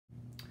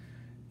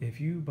if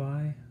you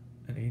buy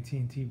an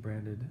AT&T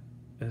branded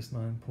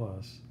S9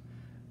 Plus,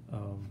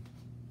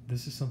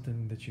 this is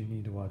something that you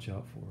need to watch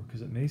out for,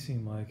 because it may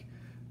seem like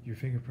your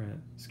fingerprint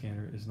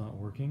scanner is not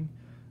working,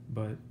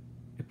 but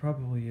it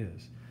probably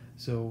is.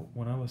 So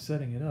when I was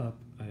setting it up,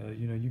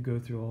 you go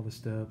through all the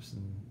steps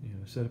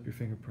and set up your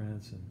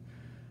fingerprints,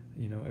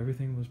 and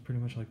everything was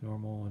pretty much like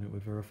normal, and it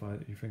would verify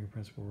that your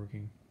fingerprints were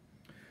working.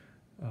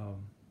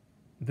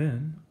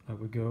 Then I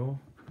would go,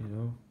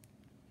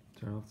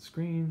 turn off the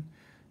screen,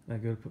 and I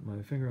go to put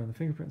my finger on the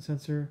fingerprint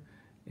sensor,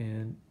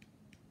 and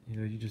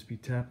you'd just be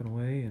tapping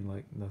away and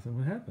like nothing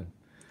would happen.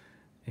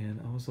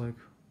 And I was like,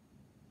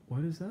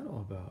 what is that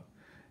all about?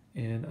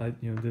 And I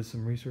did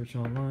some research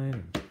online,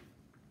 and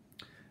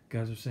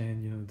guys are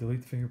saying,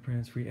 delete the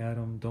fingerprints, re-add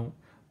them,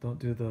 don't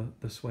do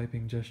the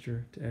swiping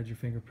gesture to add your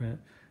fingerprint,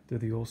 do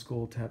the old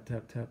school tap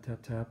tap tap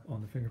tap tap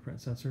on the fingerprint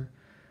sensor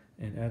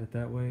and add it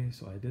that way.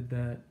 So I did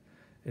that.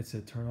 It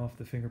said turn off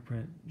the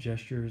fingerprint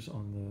gestures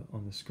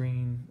on the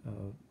screen.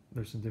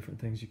 There's some different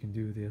things you can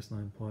do with the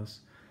S9 Plus.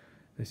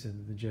 They said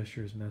that the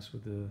gestures mess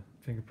with the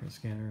fingerprint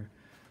scanner.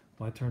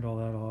 Well, I turned all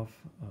that off.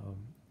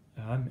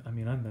 I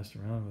messed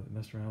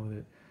around with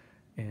it,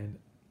 and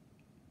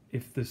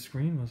if the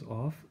screen was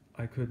off,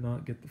 I could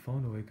not get the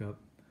phone to wake up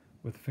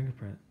with the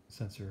fingerprint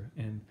sensor.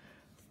 And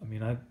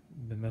I've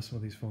been messing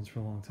with these phones for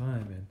a long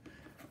time,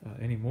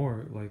 and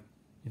anymore, like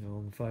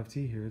on the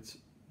 5T here, it's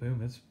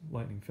boom, it's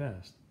lightning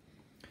fast,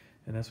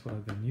 and that's what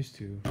I've been used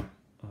to.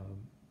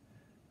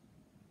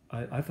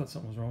 I thought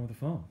something was wrong with the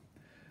phone,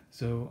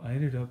 so I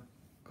ended up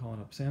calling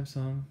up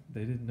Samsung.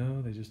 They didn't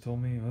know. They just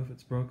told me, if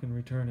it's broken,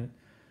 return it.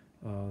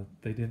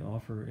 They didn't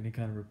offer any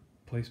kind of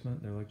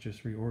replacement. They're like,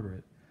 just reorder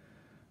it.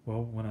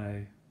 Well, when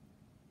I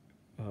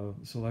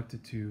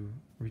selected to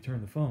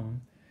return the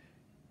phone,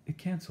 it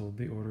canceled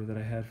the order that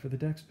I had for the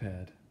Dex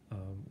pad,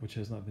 which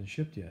has not been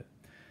shipped yet.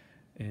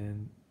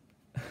 And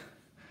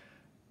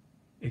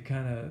it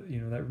kind of,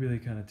 that really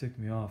kind of ticked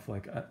me off.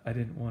 Like, I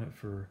didn't want it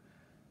for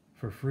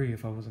free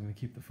if I wasn't going to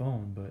keep the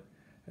phone, but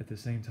at the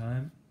same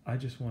time, I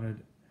just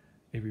wanted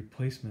a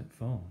replacement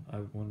phone. I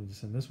wanted to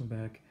send this one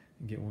back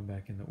and get one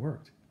back in that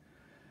worked.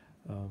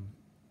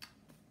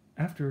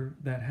 After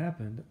that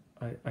happened,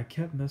 I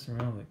kept messing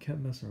around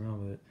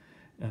with it,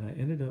 and I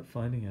ended up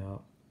finding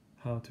out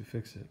how to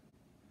fix it.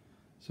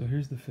 So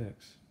here's the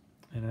fix.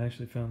 And I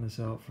actually found this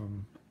out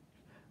from,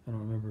 I don't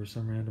remember,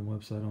 some random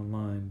website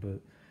online, but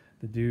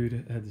the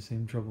dude had the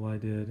same trouble I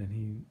did,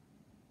 and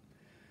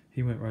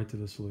he went right to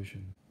the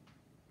solution.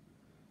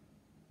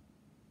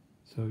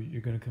 So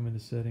you're going to come into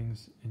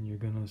settings, and you're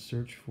going to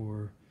search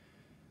for,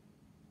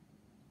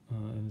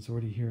 and it's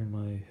already here in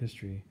my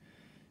history,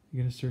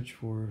 you're going to search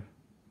for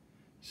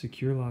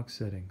secure lock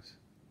settings.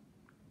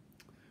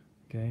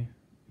 Okay,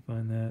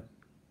 find that.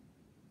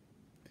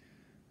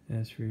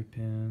 Ask for your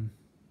PIN.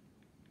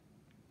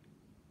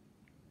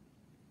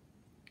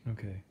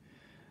 Okay,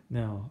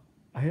 now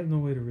I have no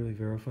way to really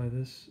verify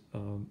this,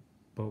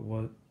 but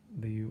what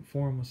the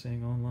forum was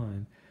saying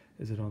online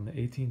is that on the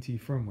AT&T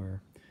firmware,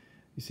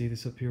 you see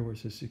this up here where it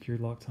says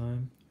secured lock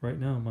time? Right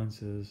now mine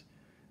says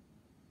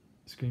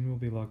screen will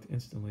be locked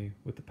instantly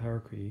with the power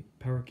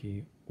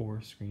key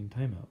or screen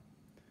timeout.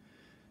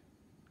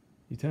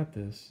 You tap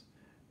this,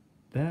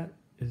 that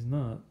is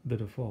not the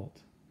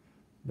default.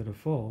 The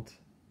default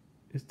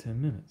is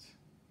 10 minutes.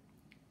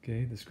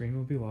 Okay, the screen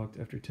will be locked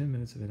after 10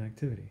 minutes of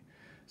inactivity.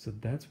 So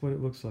that's what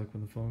it looks like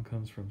when the phone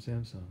comes from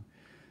Samsung.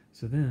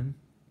 So then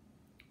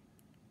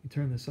you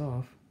turn this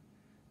off,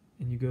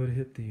 and you go to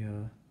hit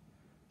the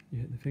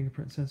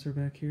fingerprint sensor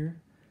back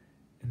here,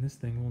 and this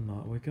thing will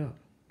not wake up.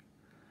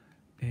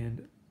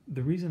 And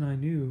the reason I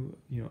knew,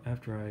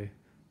 after I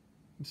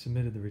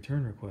submitted the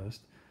return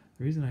request,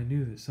 the reason I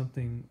knew that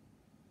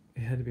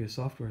it had to be a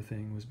software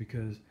thing was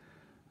because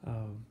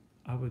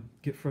I would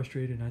get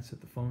frustrated, and I'd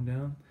set the phone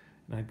down,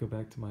 and I'd go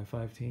back to my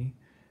 5T,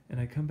 and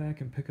I'd come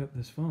back and pick up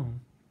this phone,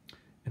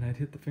 and I'd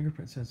hit the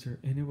fingerprint sensor,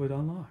 and it would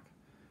unlock,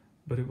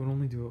 but it would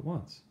only do it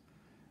once.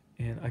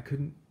 And I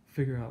couldn't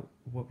figure out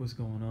what was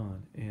going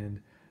on.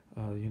 And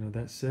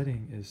that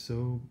setting is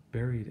so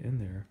buried in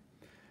there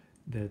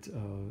that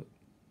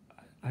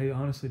I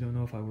honestly don't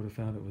know if I would have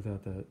found it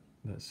without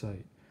that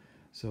site.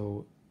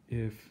 So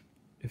if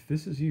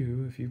this is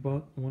you, if you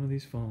bought one of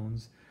these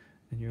phones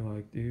and you're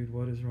like, dude,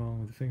 what is wrong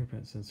with the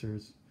fingerprint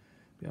sensors?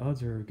 The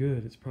odds are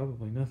good, it's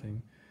probably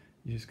nothing.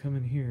 You just come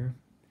in here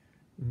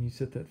and you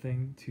set that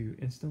thing to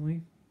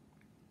instantly.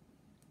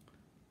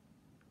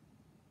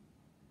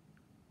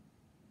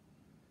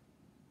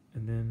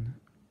 And then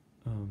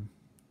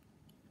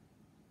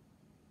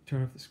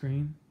turn off the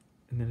screen,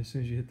 and then as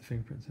soon as you hit the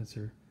fingerprint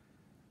sensor,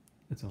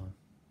 it's on.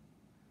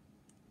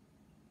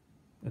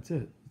 That's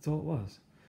it. That's all it was.